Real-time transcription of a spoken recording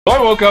So I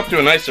woke up to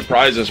a nice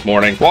surprise this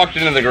morning, walked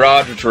into the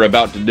garage, which we're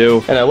about to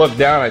do, and I look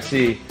down, I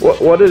see,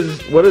 what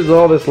is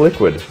all this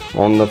liquid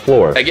on the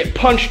floor? I get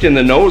punched in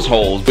the nose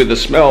holes with the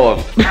smell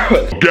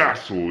of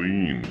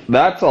gasoline.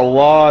 That's a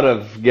lot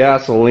of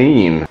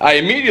gasoline. I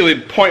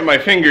immediately point my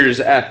fingers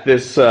at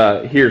this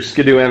here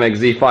Ski Doo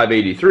MXZ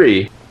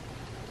 583.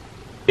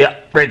 Yeah,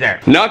 right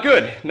there. Not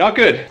good, not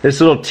good.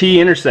 This little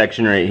T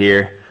intersection right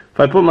here, if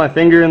I put my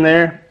finger in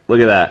there,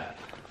 look at that.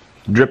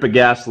 Drip of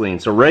gasoline.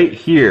 So right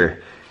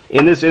here,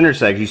 in this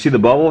intersection, you see the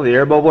bubble, the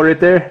air bubble right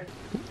there?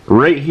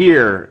 Right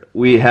here,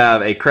 we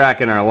have a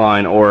crack in our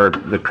line, or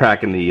the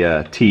crack in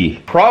the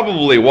T.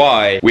 Probably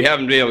why we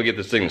haven't been able to get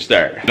this thing to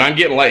start. And I'm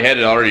getting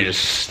lightheaded already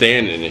just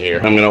standing here.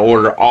 I'm gonna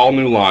order all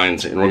new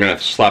lines, and we're gonna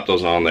slap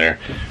those on there.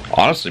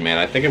 Honestly, man,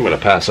 I think I'm gonna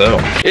pass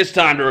out. It's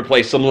time to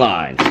replace some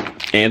lines,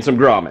 and some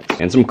grommets,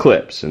 and some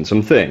clips, and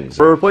some things.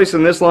 We're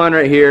replacing this line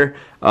right here.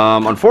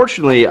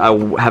 Unfortunately, I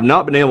have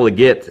not been able to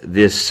get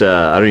this,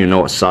 I don't even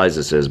know what size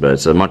this is, but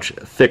it's a much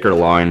thicker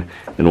line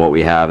than what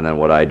we have and than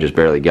what I just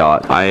barely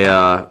got.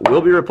 I will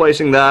be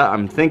replacing that.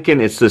 I'm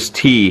thinking it's this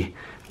T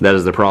that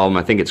is the problem.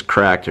 I think it's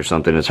cracked or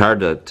something. It's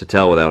hard to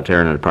tell without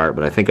tearing it apart,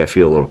 but I think I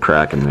feel a little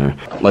crack in there.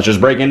 Let's just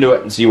break into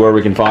it and see where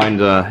we can find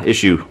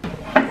issue.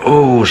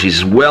 Oh,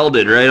 she's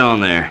welded right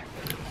on there.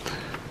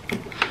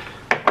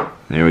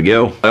 There we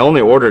go. I only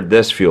ordered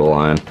this fuel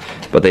line,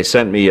 but they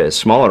sent me a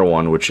smaller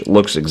one which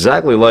looks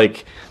exactly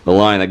like the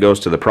line that goes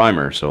to the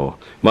primer, so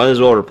might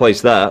as well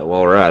replace that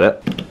while we're at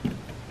it.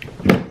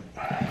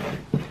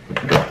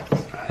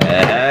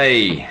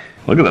 Hey,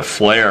 look at the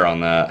flare on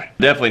that.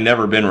 Definitely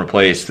never been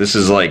replaced. This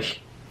is like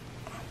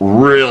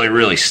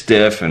really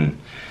stiff, and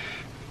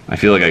I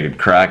feel like I could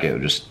crack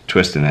it just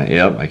twisting it.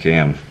 Yep, I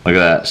can. Look at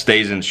that.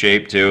 Stays in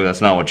shape too.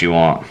 That's not what you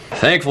want.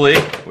 Thankfully,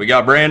 we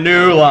got brand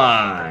new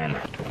line.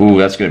 Ooh,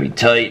 that's gonna be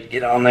tight.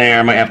 Get on there.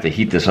 I might have to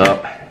heat this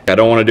up. I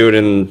don't want to do it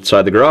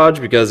inside the garage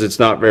because it's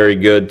not very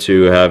good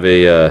to have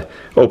a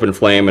open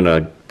flame in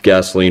a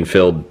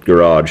gasoline-filled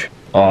garage.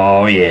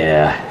 Oh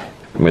yeah.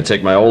 I'm gonna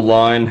take my old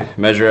line,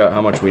 measure out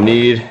how much we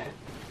need.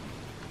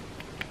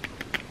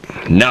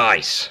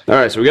 Nice. All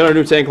right, so we got our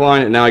new tank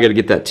line, and now I got to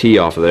get that T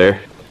off of there.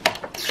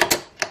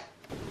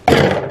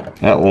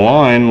 That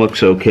line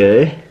looks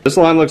okay. This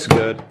line looks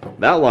good.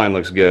 That line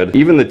looks good.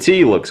 Even the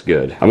T looks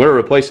good. I'm going to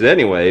replace it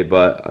anyway,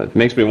 but it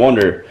makes me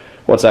wonder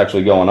what's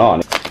actually going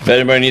on. If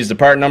anybody needs the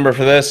part number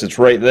for this, it's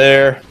right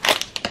there.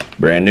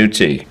 Brand new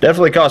T.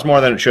 Definitely cost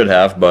more than it should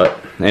have, but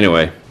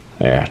anyway.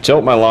 There.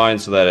 Tilt my line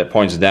so that it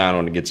points down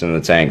when it gets into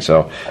the tank.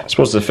 So it's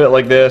supposed to fit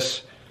like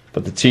this.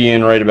 Put the T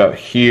in right about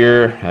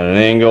here at an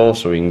angle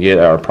so we can get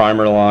our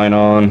primer line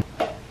on.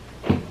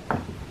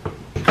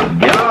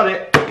 Got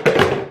it!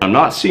 I'm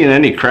not seeing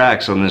any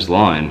cracks on this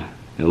line.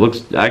 It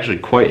looks actually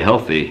quite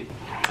healthy.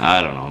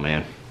 I don't know,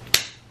 man.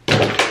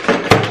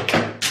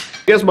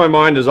 I guess my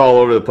mind is all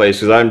over the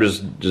place because I'm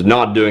just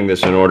not doing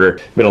this in order.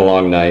 Been a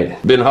long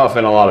night. Been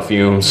huffing a lot of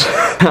fumes.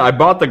 I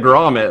bought the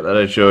grommet that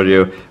I showed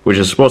you, which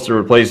is supposed to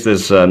replace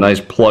this nice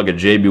plug of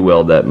JB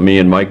Weld that me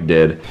and Mike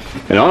did.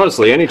 And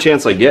honestly, any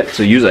chance I get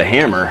to use a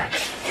hammer,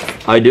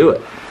 I do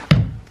it.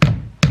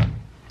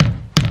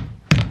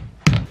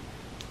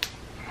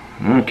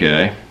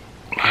 Okay.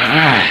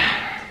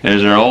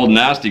 There's our old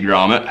nasty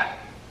grommet.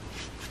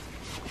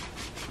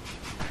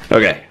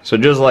 Okay, so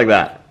just like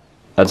that.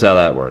 That's how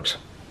that works.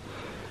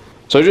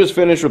 So I just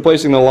finished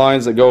replacing the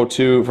lines that go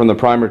from the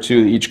primer to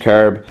each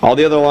carb. All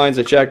the other lines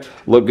I checked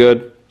look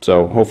good,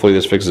 so hopefully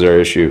this fixes our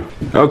issue.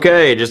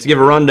 Okay, just to give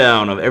a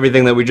rundown of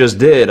everything that we just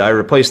did, I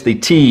replaced the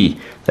T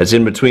that's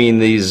in between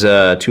these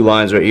two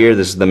lines right here.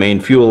 This is the main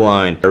fuel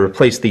line. I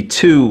replaced the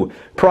two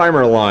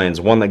primer lines,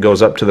 one that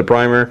goes up to the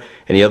primer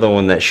and the other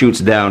one that shoots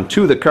down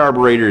to the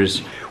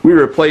carburetors. We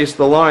replaced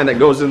the line that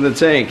goes into the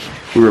tank.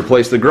 We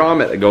replaced the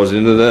grommet that goes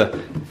into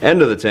the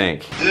end of the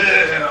tank.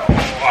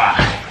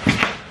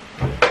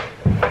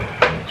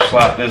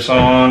 Slap this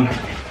on.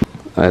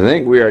 I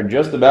think we are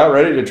just about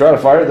ready to try to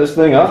fire this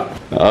thing up.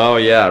 Oh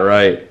yeah,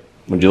 right.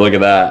 Would you look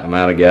at that? I'm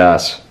out of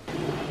gas.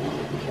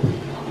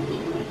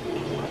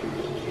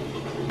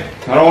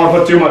 I don't want to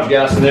put too much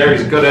gas in there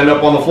because it could end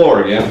up on the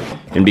floor again.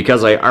 And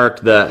because I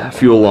arced that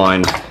fuel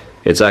line,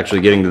 it's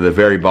actually getting to the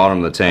very bottom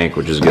of the tank,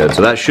 which is good.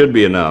 So that should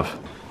be enough.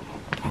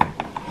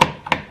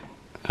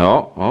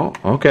 Oh,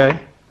 okay.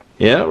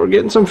 Yeah, we're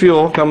getting some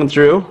fuel coming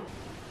through.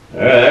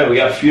 Alright, we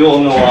got fuel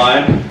in the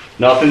line.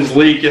 Nothing's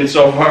leaking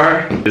so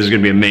far. This is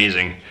going to be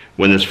amazing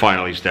when this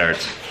finally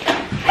starts.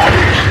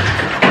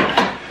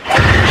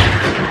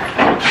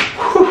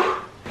 Whew.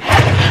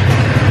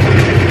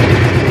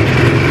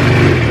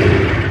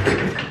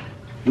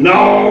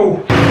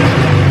 No!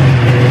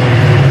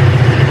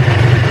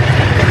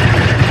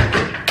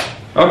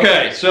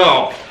 Okay,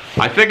 so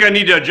I think I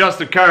need to adjust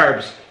the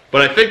carbs.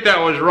 But I think that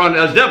was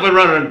definitely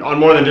running on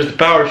more than just a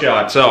power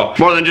shot, so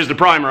more than just a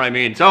primer, I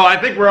mean. So I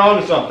think we're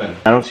on to something.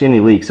 I don't see any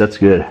leaks, that's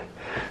good.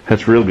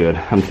 That's real good.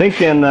 I'm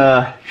thinking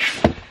there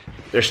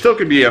still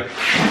could be a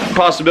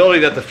possibility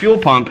that the fuel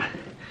pump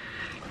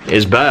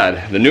is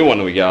bad, the new one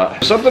that we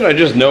got. Something I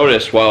just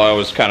noticed while I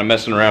was kind of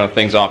messing around with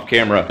things off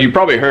camera. You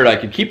probably heard I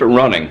could keep it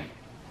running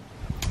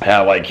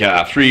at like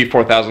 3,000 to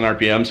 4,000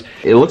 RPMs.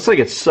 It looks like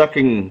it's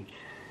sucking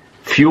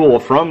fuel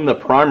from the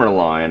primer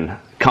line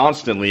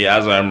constantly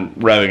as I'm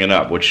revving it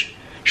up, which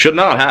should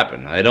not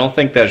happen. I don't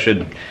think that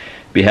should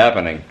be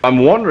happening. I'm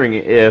wondering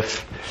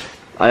if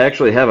I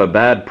actually have a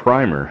bad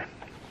primer.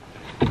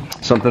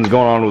 Something's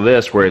going on with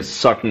this where it's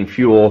sucking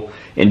fuel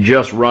and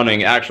just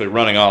actually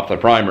running off the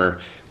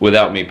primer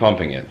without me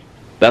pumping it.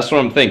 That's what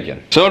I'm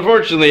thinking. So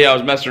unfortunately, I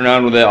was messing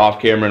around with it off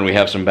camera and we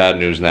have some bad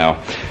news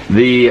now.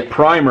 The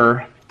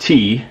primer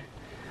T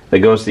that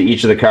goes to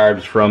each of the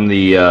carbs from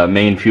the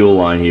main fuel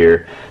line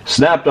here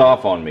snapped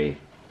off on me.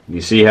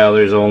 You see how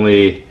there's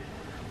only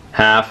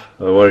half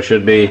of what it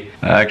should be?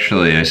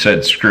 Actually, I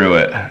said screw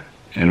it,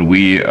 and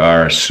we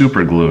are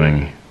super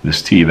gluing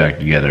this T back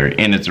together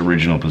in its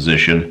original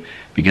position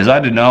because I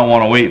did not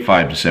want to wait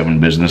 5 to 7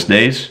 business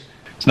days.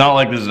 It's not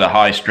like this is a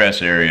high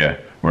stress area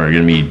where we're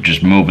going to be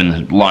just moving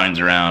the lines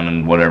around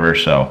and whatever,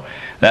 so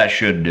that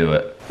should do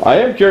it. I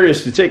am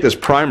curious to take this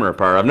primer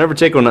apart. I've never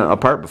taken one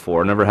apart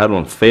before, never had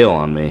one fail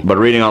on me. But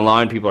reading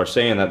online, people are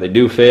saying that they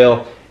do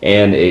fail,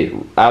 and it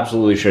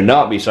absolutely should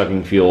not be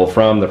sucking fuel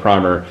from the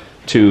primer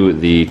to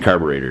the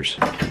carburetors.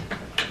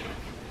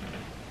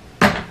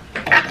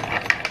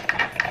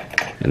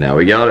 And now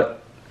we got it.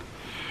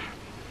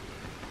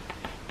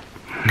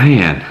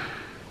 Man,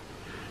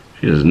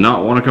 she does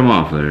not want to come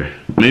off there.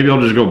 Maybe I'll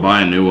just go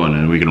buy a new one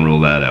and we can rule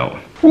that out.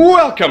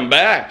 Welcome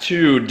back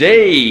to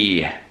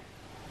day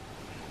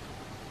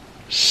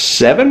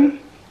 7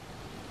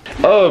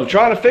 of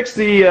trying to fix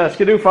the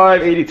Ski Doo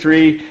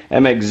 583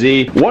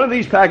 MXZ. One of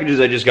these packages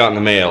I just got in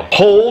the mail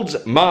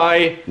holds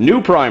my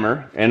new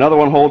primer, and another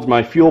one holds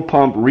my fuel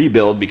pump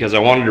rebuild because I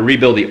wanted to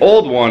rebuild the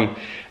old one.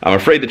 I'm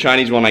afraid the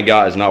Chinese one I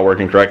got is not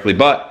working correctly,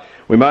 but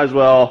we might as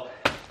well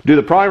do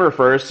the primer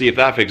first, see if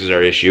that fixes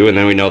our issue, and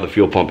then we know the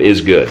fuel pump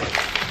is good.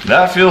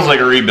 That feels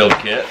like a rebuild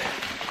kit.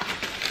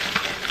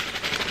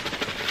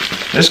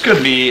 This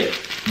could be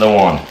the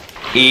one.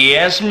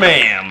 Yes,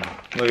 ma'am.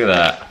 Look at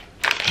that.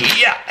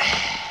 Yeah.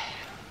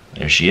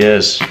 There she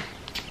is.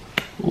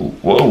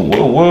 Whoa,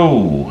 whoa,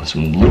 whoa.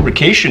 Some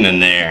lubrication in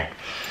there.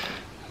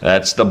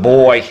 That's the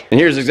boy. And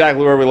here's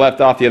exactly where we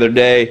left off the other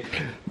day.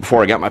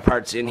 Before I got my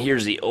parts in,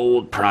 here's the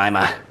old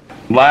primer.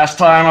 Last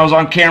time I was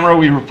on camera,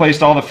 we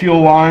replaced all the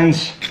fuel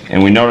lines,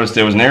 and we noticed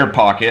there was an air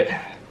pocket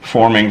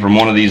forming from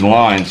one of these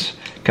lines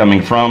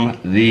coming from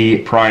the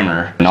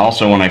primer. And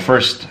also when I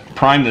first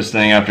primed this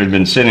thing after it had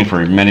been sitting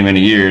for many, many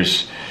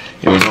years,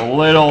 it was a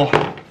little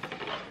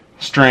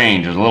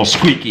strange, it was a little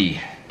squeaky.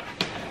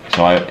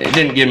 So it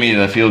didn't give me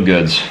the feel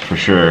goods for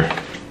sure.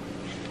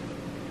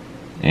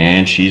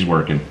 And she's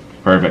working.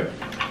 Perfect.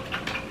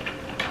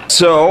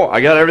 So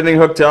I got everything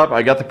hooked up.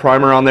 I got the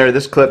primer on there.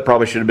 This clip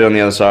probably should have been on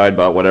the other side,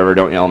 but whatever,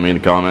 don't yell at me in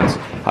the comments.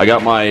 I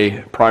got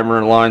my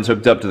primer lines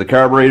hooked up to the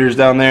carburetors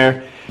down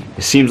there.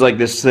 It seems like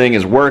this thing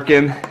is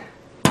working.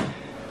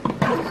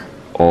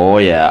 Oh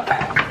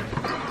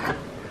yeah.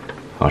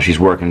 Oh, she's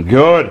working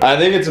good. I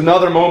think it's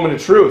another moment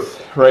of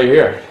truth right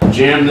here.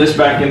 Jam this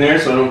back in there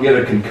so I don't get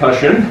a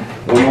concussion.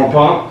 One more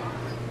pump.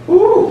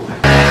 Ooh.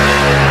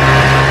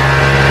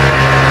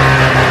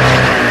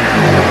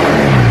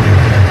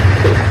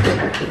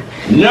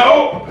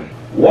 No!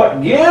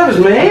 What gives,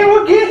 man?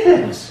 What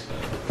gives?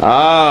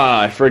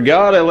 Ah, I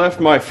forgot I left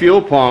my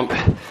fuel pump,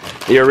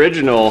 the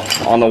original,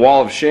 on the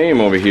wall of shame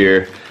over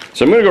here.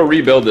 So I'm gonna go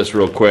rebuild this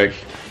real quick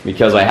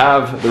because I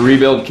have the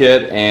rebuild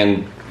kit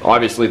and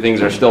obviously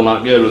things are still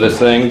not good with this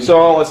thing.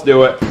 So let's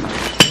do it.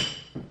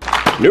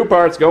 New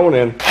parts going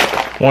in.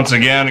 Once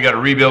again, I got a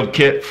rebuild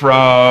kit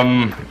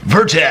from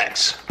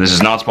Vertex. This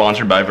is not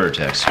sponsored by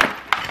Vertex.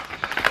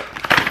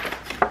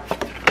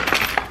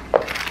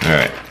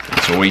 Alright.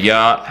 So we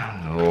got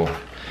little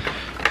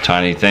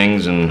tiny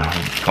things and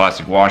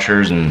plastic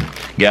washers and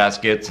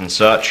gaskets and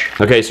such.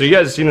 Okay, so you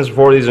guys have seen this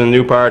before. These are the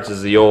new parts. This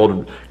is the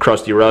old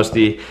crusty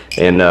rusty,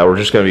 and we're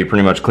just going to be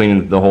pretty much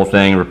cleaning the whole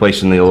thing,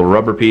 replacing the little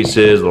rubber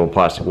pieces, little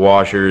plastic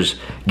washers,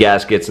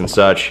 gaskets and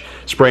such,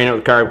 spraying it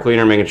with carb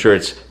cleaner, making sure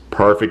it's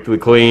perfectly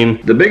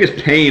clean. The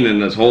biggest pain in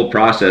this whole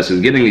process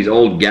is getting these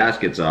old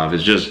gaskets off.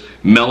 It's just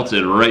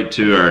melted right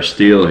to our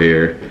steel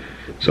here.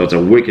 So it's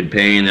a wicked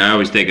pain. I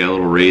always take a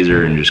little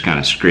razor and just kind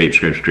of scrape,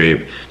 scrape,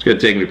 scrape. It's going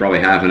to take me probably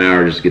half an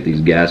hour just to get these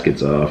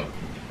gaskets off.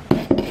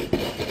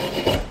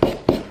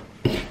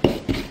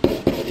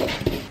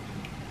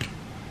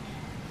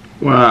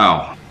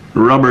 Wow. The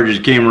rubber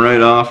just came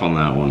right off on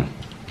that one.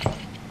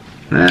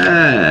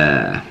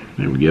 Ah,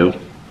 there we go.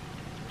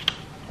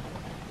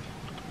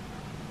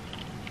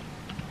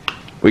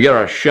 We got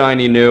our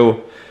shiny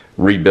new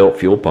rebuilt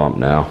fuel pump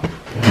now.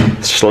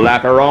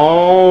 Slap her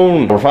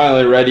on. We're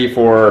finally ready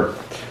for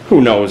who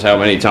knows how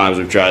many times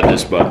we've tried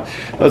this, but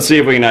let's see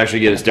if we can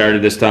actually get it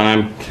started this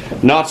time.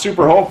 Not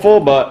super hopeful,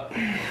 but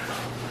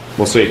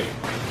we'll see. A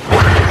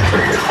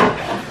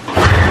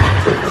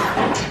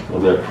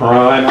little bit of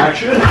prime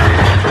action.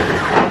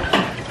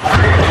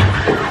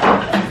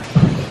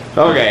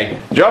 Okay,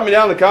 drop me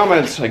down in the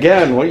comments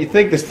again what you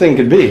think this thing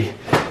could be.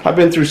 I've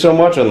been through so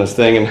much on this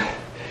thing and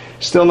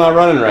still not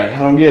running right. I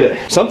don't get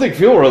it. Something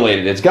fuel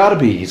related. It's gotta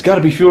be. It's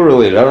gotta be fuel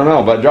related. I don't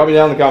know, but drop me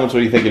down in the comments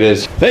what you think it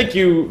is. Thank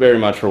you very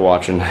much for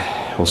watching.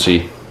 We'll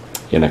see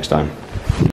you next time.